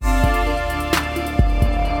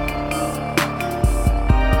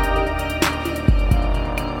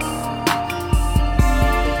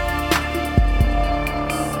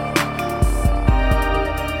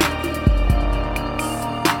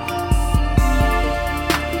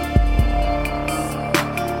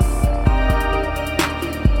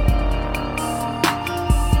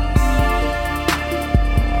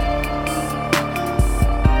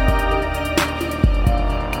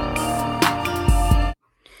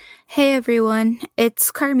Hey everyone,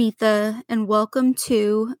 it's Carmitha, and welcome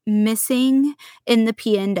to Missing in the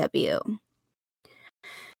PNW.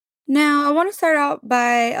 Now, I want to start out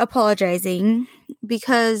by apologizing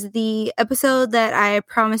because the episode that I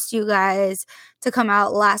promised you guys to come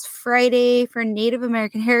out last Friday for Native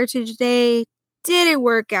American Heritage Day didn't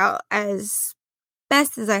work out as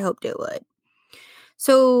best as I hoped it would.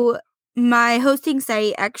 So, my hosting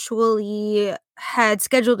site actually had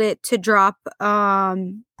scheduled it to drop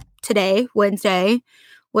today, Wednesday,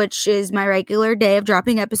 which is my regular day of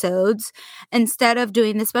dropping episodes, instead of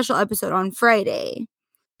doing the special episode on Friday.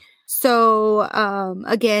 So,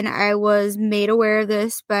 again, I was made aware of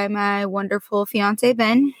this by my wonderful fiance,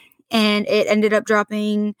 Ben, and it ended up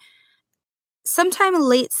dropping sometime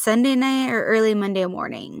late Sunday night or early Monday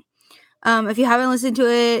morning. If you haven't listened to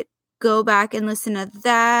it, go back and listen to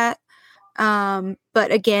that.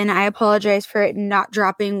 But again, I apologize for it not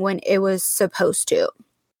dropping when it was supposed to.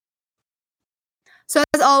 So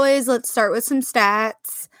as always, let's start with some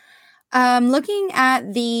stats. Looking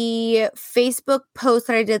at the Facebook post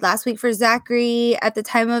that I did last week for Zachary, at the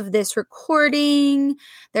time of this recording,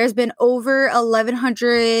 there's been over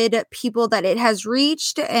 1,100 people that it has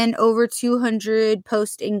reached and over 200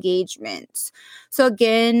 post engagements. So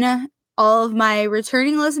again, all of my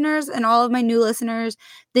returning listeners and all of my new listeners,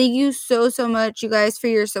 thank you so much, you guys, for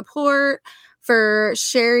your support, for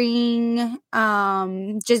sharing,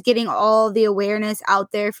 just getting all the awareness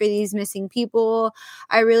out there for these missing people.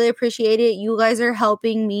 I really appreciate it. You guys are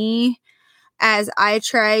helping me as I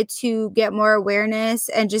try to get more awareness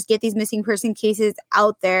and just get these missing person cases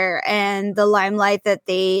out there and the limelight that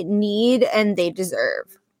they need and they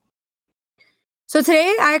deserve. So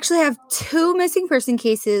today I actually have two missing person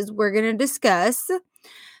cases we're going to discuss.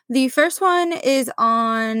 The first one is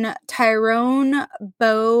on Tyrone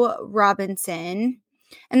Bo Robinson,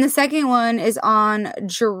 and the second one is on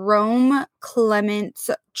Jerome Clements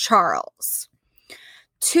Charles.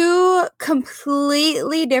 Two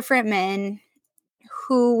completely different men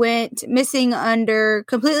who went missing under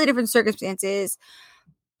completely different circumstances,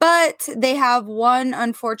 but they have one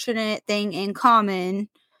unfortunate thing in common.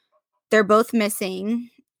 They're both missing,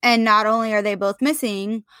 and not only are they both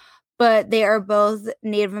missing, but they are both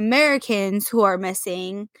Native Americans who are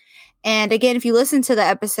missing. And again, if you listen to the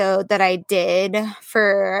episode that I did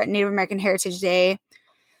for Native American Heritage Day,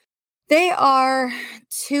 they are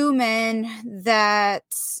two men that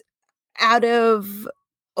out of,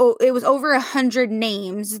 it was over 100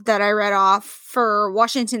 names that I read off for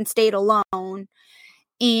Washington State alone.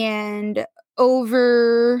 And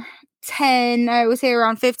over 10, I would say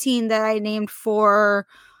around 15 that I named for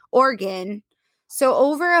Oregon. So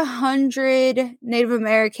over 100 Native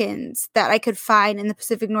Americans that I could find in the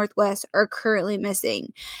Pacific Northwest are currently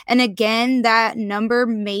missing. And again, that number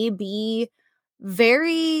may be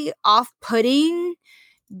very off-putting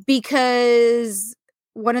because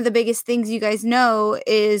one of the biggest things you guys know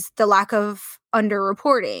is the lack of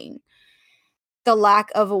underreporting, the lack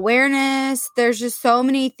of awareness. There's just so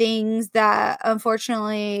many things that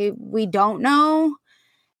unfortunately we don't know.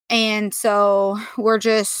 And so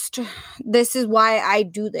this is why I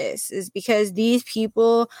do this, is because these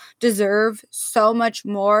people deserve so much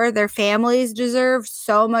more. Their families deserve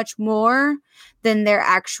so much more than they're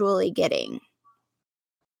actually getting.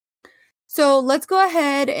 So let's go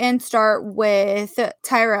ahead and start with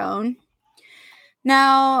Tyrone.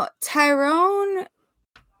 Now, Tyrone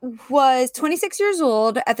was 26 years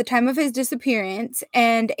old at the time of his disappearance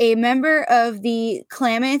and a member of the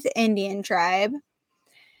Klamath Indian tribe.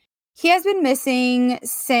 He has been missing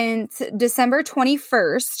since December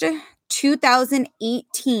 21st,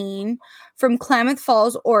 2018 from Klamath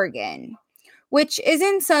Falls, Oregon, which is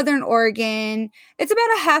in southern Oregon. It's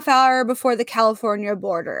about a half hour before the California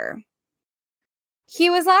border. He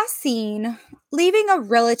was last seen leaving a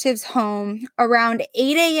relative's home around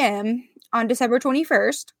 8 a.m. on December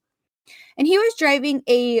 21st, and he was driving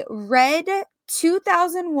a red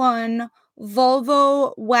 2001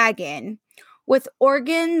 Volvo wagon with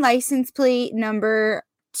Oregon license plate number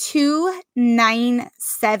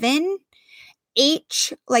 297,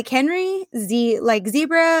 H like Henry, Z like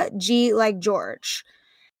zebra, G like George.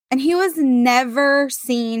 And he was never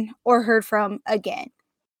seen or heard from again.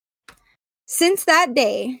 Since that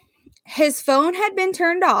day, his phone had been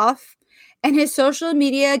turned off and his social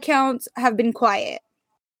media accounts have been quiet.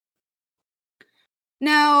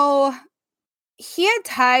 Now, he had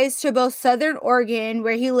ties to both Southern Oregon,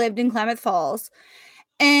 where he lived in Klamath Falls,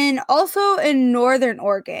 and also in Northern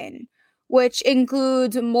Oregon, which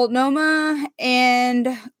includes Multnomah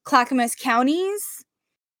and Clackamas counties.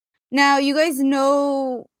 Now, you guys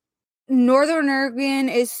know Northern Oregon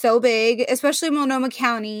is so big, especially Multnomah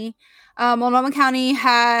County. Multnomah County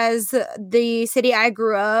has the city I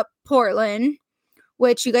grew up, Portland,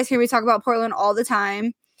 which you guys hear me talk about Portland all the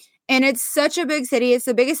time. And it's such a big city. It's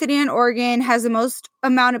the biggest city in Oregon, has the most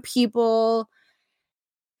amount of people.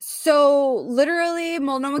 So literally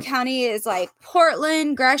Multnomah County is like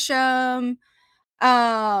Portland, Gresham.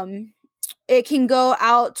 It can go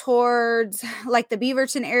out towards like the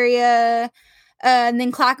Beaverton area. And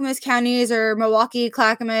then Clackamas counties are Milwaukee,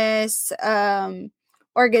 Clackamas,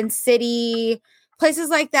 Oregon City, places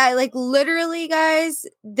like that. Like literally, guys,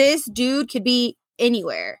 this dude could be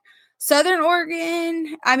anywhere. Southern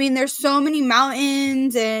Oregon, I mean, there's so many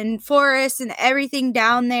mountains and forests and everything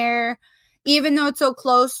down there. Even though it's so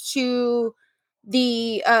close to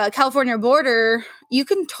the California border, you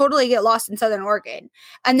can totally get lost in Southern Oregon.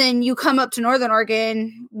 And then you come up to Northern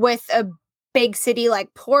Oregon with a big city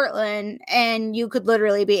like Portland, and you could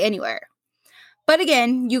literally be anywhere. But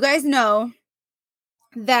again, you guys know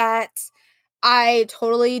that I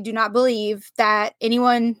totally do not believe that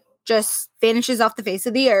anyone just vanishes off the face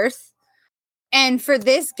of the earth. And for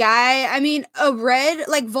this guy, I mean, a red,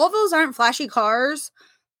 like Volvos aren't flashy cars,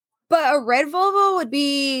 but a red Volvo would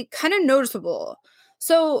be kind of noticeable.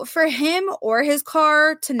 So for him or his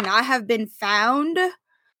car to not have been found,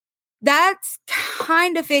 that's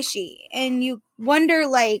kind of fishy. And you wonder,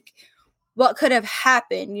 like, what could have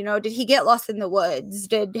happened? You know, did he get lost in the woods?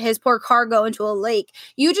 Did his poor car go into a lake?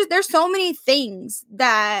 There's so many things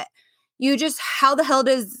that how the hell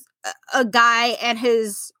does a guy and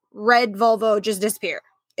his red Volvo just disappear?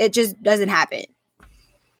 It just doesn't happen.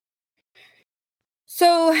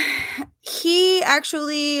 So he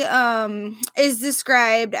actually is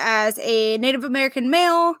described as a Native American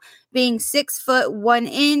male, being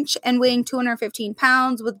 6'1" and weighing 215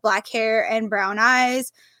 pounds with black hair and brown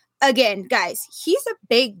eyes. Again, guys, he's a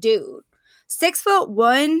big dude.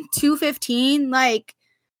 6'1", 215, like,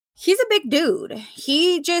 he's a big dude.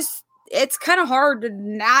 It's kind of hard to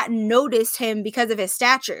not notice him because of his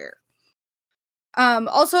stature.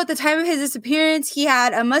 Also, at the time of his disappearance, he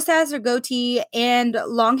had a mustache or goatee and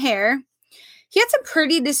long hair. He had some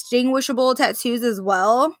pretty distinguishable tattoos as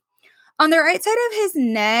well. On the right side of his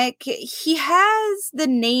neck, he has the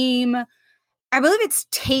name, I believe it's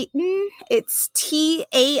Tayton. It's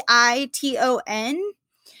Taiton.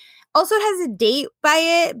 Also, it has a date by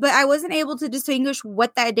it, but I wasn't able to distinguish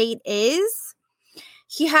what that date is.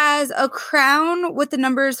 He has a crown with the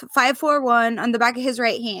numbers 541 on the back of his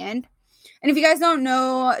right hand. And if you guys don't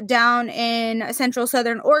know, down in central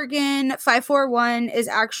southern Oregon, 541 is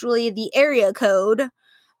actually the area code.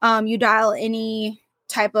 You dial any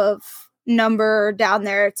type of number down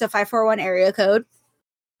there, it's a 541 area code.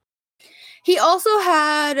 He also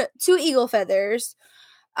had 2 eagle feathers.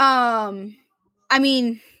 I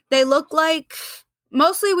mean, they look like,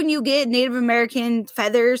 mostly when you get Native American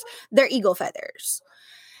feathers, they're eagle feathers.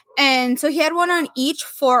 And so he had one on each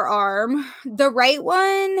forearm. The right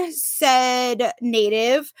one said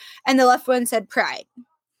Native, and the left one said Pride.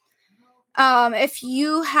 If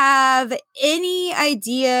you have any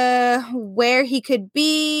idea where he could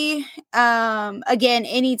be, again,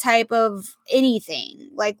 any type of anything,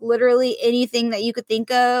 like literally anything that you could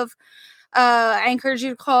think of, I encourage you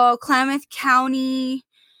to call Klamath County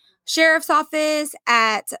Sheriff's Office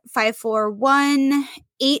at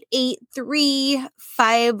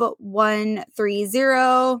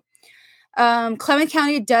 541-883-5130. Klamath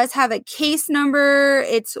County does have a case number.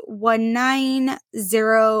 It's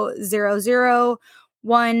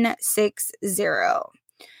 190000160.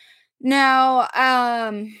 Now,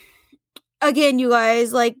 again, you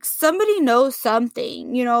guys, like, somebody knows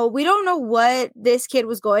something. You know, we don't know what this kid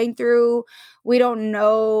was going through. We don't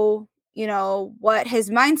know, you know, what his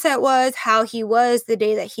mindset was, how he was the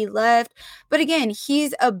day that he left. But again,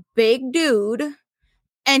 he's a big dude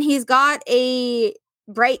and he's got a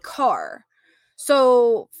bright car.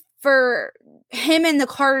 So for him and the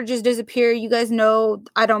car to just disappear, you guys know,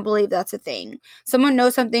 I don't believe that's a thing. Someone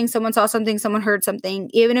knows something, someone saw something, someone heard something.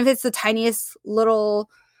 Even if it's the tiniest little,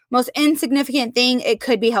 most insignificant thing, it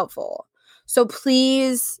could be helpful. So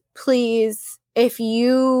please, if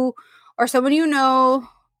you or someone you know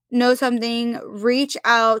something, reach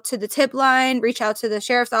out to the tip line, reach out to the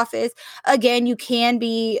sheriff's office. Again, you can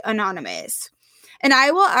be anonymous. And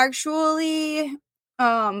I will actually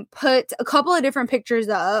put a couple of different pictures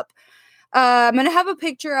up. I'm going to have a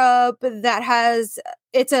picture up that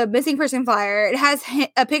it's a missing person flyer. It has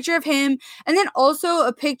a picture of him, and then also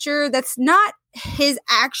a picture that's not his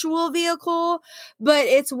actual vehicle, but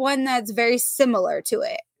it's one that's very similar to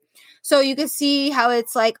it. So you can see how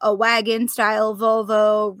it's like a wagon style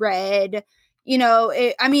Volvo, red.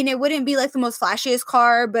 it wouldn't be like the most flashiest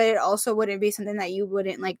car, but it also wouldn't be something that you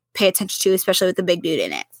wouldn't like pay attention to, especially with the big dude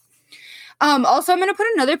in it. Also, I'm going to put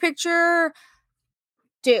another picture.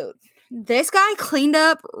 Dude, this guy cleaned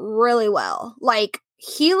up really well. Like,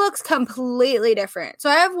 he looks completely different. So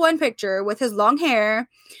I have one picture with his long hair,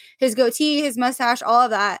 his goatee, his mustache, all of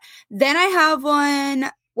that. Then I have one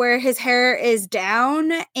where his hair is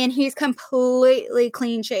down and he's completely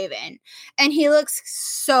clean shaven. And he looks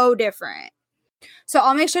so different. So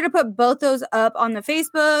I'll make sure to put both those up on the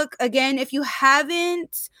Facebook. Again, if you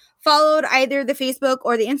haven't followed either the Facebook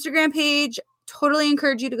or the Instagram page, totally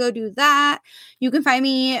encourage you to go do that. You can find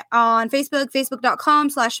me on Facebook,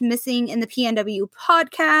 facebook.com/missinginthepnw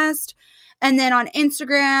podcast. And then on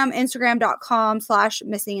Instagram,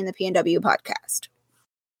 instagram.com/missinginthepnw podcast.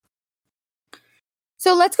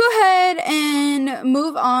 So let's go ahead and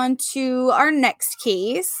move on to our next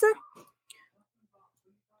case.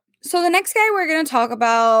 So the next guy we're going to talk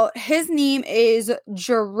about, his name is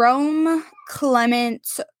Jerome Clement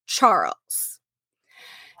Charles.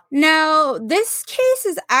 Now, this case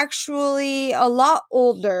is actually a lot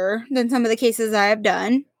older than some of the cases I have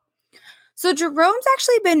done. So Jerome's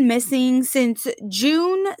actually been missing since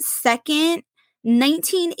June 2nd,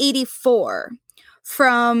 1984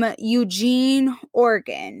 from Eugene,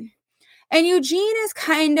 Oregon. And Eugene is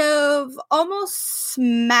kind of almost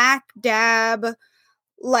smack dab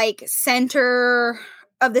like center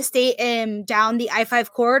of the state and down the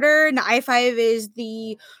I-5 corridor. And the I-5 is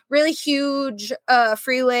the really huge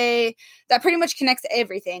freeway that pretty much connects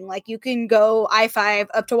everything. Like, you can go I-5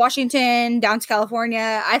 up to Washington, down to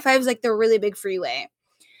California. I-5 is like the really big freeway.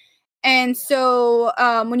 And so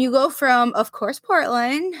when you go from, of course,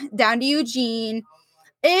 Portland down to Eugene,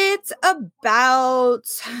 it's about,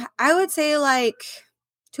 I would say, like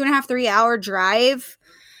 2.5, 3 hour drive.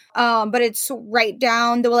 But it's right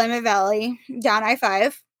down the Willamette Valley, down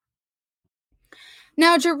I-5.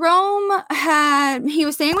 Now, Jerome he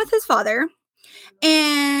was staying with his father,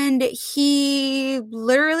 and he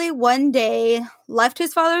literally one day left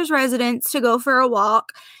his father's residence to go for a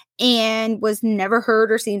walk and was never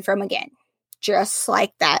heard or seen from again. Just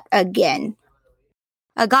like that again.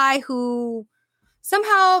 A guy who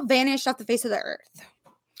somehow vanished off the face of the earth.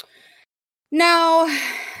 Now,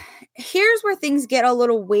 here's where things get a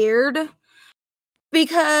little weird,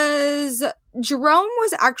 because Jerome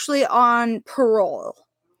was actually on parole.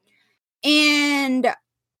 And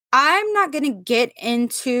I'm not going to get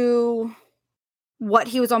into what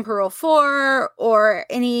he was on parole for or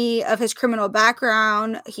any of his criminal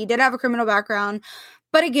background. He did have a criminal background,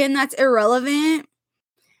 but again, that's irrelevant.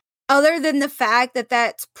 Other than the fact that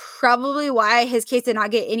that's probably why his case did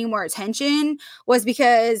not get any more attention, was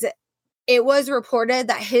because it was reported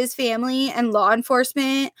that his family and law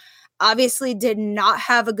enforcement obviously did not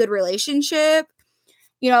have a good relationship.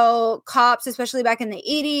 Cops, especially back in the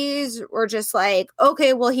 80s, were just like,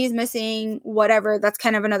 okay, well, he's missing, whatever. That's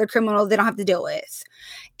kind of another criminal they don't have to deal with.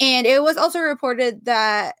 And it was also reported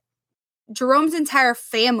that Jerome's entire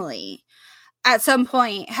family at some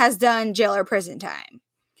point has done jail or prison time.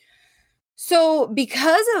 So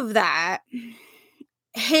because of that,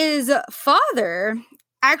 his father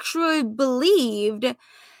actually believed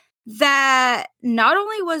that not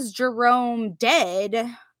only was Jerome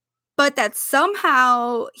dead, but that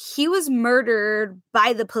somehow he was murdered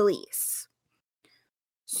by the police.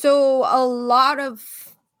 So a lot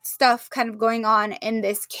of stuff kind of going on in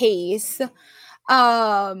this case.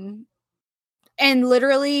 And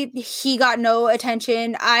literally, he got no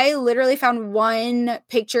attention. I literally found one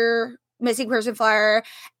picture, missing person flyer,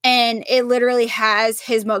 and it literally has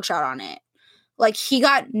his mugshot on it. Like, he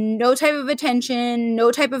got no type of attention,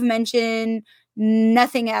 no type of mention,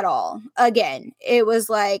 nothing at all. Again, it was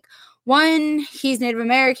like, 1, he's Native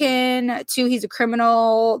American. 2, he's a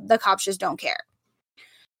criminal. The cops just don't care.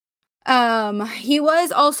 He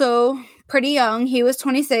was also pretty young. He was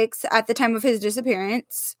 26 at the time of his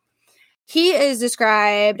disappearance. He is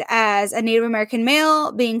described as a Native American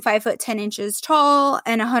male, being 5 foot 10 inches tall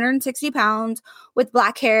and 160 pounds, with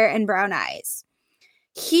black hair and brown eyes.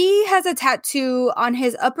 He has a tattoo on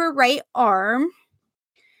his upper right arm.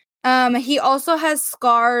 He also has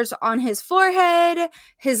scars on his forehead,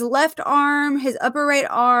 his left arm, his upper right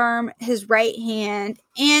arm, his right hand,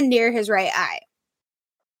 and near his right eye.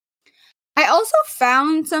 I also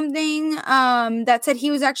found something that said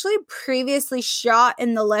he was actually previously shot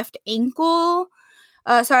in the left ankle.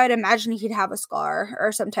 So I'd imagine he'd have a scar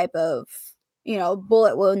or some type of,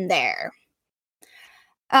 bullet wound there.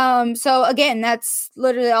 So again, that's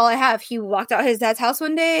literally all I have. He walked out his dad's house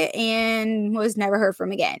one day and was never heard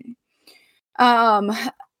from again.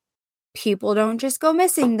 people don't just go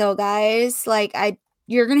missing though, guys. Like,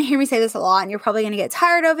 you're going to hear me say this a lot and you're probably going to get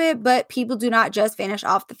tired of it, but people do not just vanish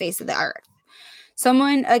off the face of the earth.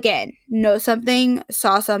 Someone, again, knows something,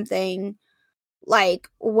 saw something, like,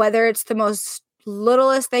 whether it's the most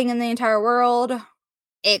littlest thing in the entire world,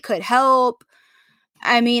 it could help.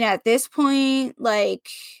 I mean, at this point, like,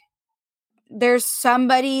 there's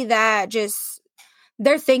somebody that just,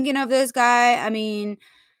 they're thinking of this guy. I mean,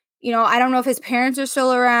 you know, I don't know if his parents are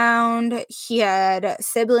still around. He had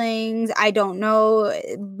siblings. I don't know.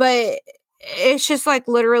 But it's just like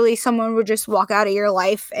literally someone would just walk out of your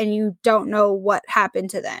life and you don't know what happened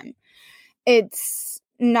to them. It's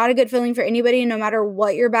not a good feeling for anybody, no matter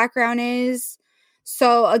what your background is.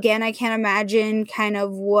 So again, I can't imagine kind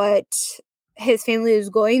of what his family is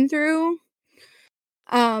going through.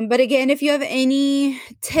 But again, if you have any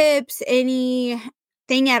tips,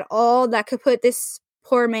 anything at all that could put this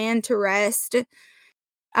poor man to rest,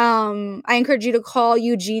 I encourage you to call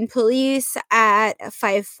Eugene Police at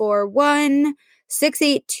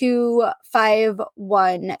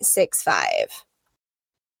 541-682-5165.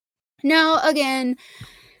 Now, again,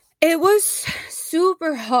 it was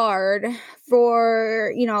super hard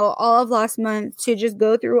for, you know, all of last month to just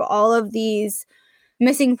go through all of these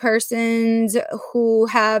missing persons who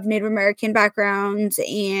have Native American backgrounds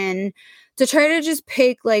and to try to just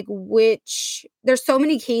pick like which, there's so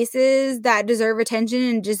many cases that deserve attention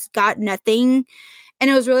and just got nothing. And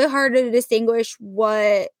it was really hard to distinguish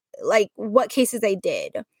what cases I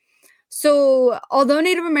did. So although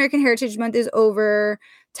Native American Heritage Month is over,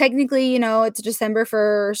 technically, you know, it's December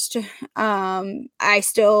 1st.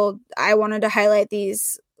 I wanted to highlight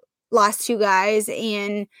these last two guys,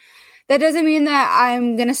 and that doesn't mean that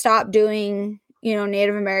I'm going to stop doing, you know,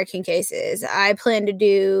 Native American cases. I plan to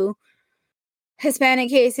do Hispanic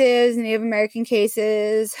cases, Native American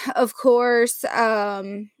cases. Of course,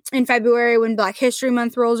 in February, when Black History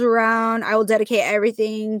Month rolls around, I will dedicate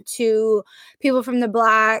everything to people from the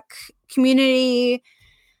Black community.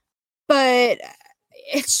 But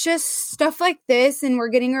it's just stuff like this, and we're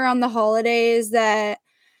getting around the holidays, that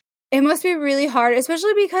it must be really hard,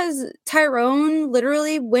 especially because Tyrone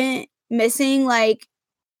literally went missing like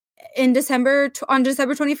on December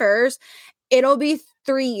 21st. It'll be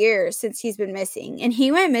 3 years since he's been missing, and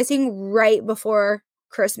he went missing right before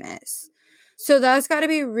Christmas. So that's got to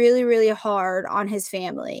be really, really hard on his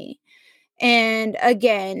family. And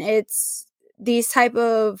again, it's these type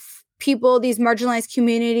of people, these marginalized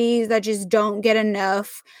communities that just don't get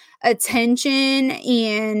enough attention.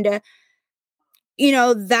 And, you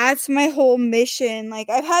know, that's my whole mission. Like,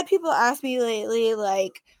 I've had people ask me lately,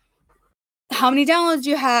 like, how many downloads do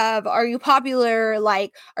you have? Are you popular?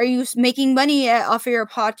 Like, are you making money off of your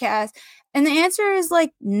podcast? And the answer is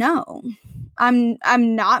like, no, I'm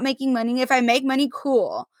not making money. If I make money,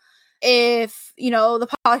 cool. If, you know, the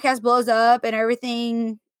podcast blows up and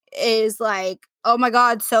everything is like, oh my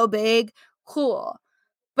God, so big, cool.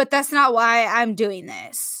 But that's not why I'm doing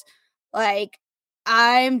this. Like,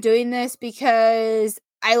 I'm doing this because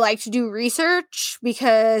I like to do research,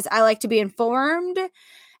 because I like to be informed,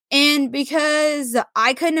 and because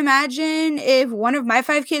I couldn't imagine if one of my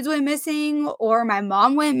 5 kids went missing, or my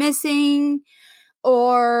mom went missing,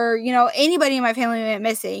 or, you know, anybody in my family went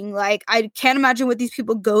missing. Like, I can't imagine what these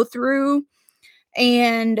people go through.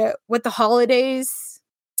 And with the holidays,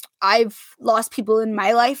 I've lost people in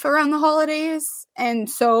my life around the holidays. And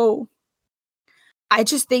so I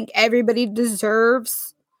just think everybody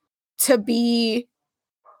deserves to be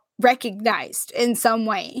recognized in some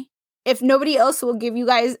way. If nobody else will give you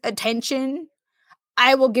guys attention,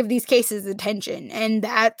 I will give these cases attention. And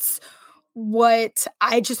that's what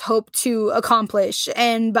I just hope to accomplish.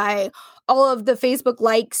 And by all of the Facebook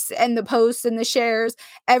likes and the posts and the shares,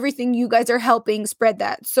 everything, you guys are helping spread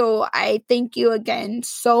that. So I thank you again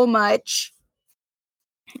so much.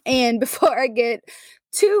 And before I get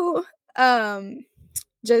too,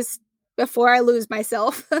 just before I lose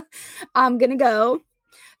myself, I'm gonna go.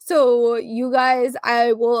 So you guys,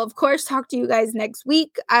 I will of course talk to you guys next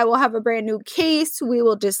week. I will have a brand new case we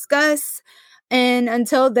will discuss. And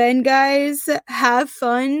until then, guys, have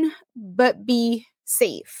fun, but be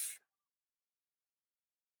safe.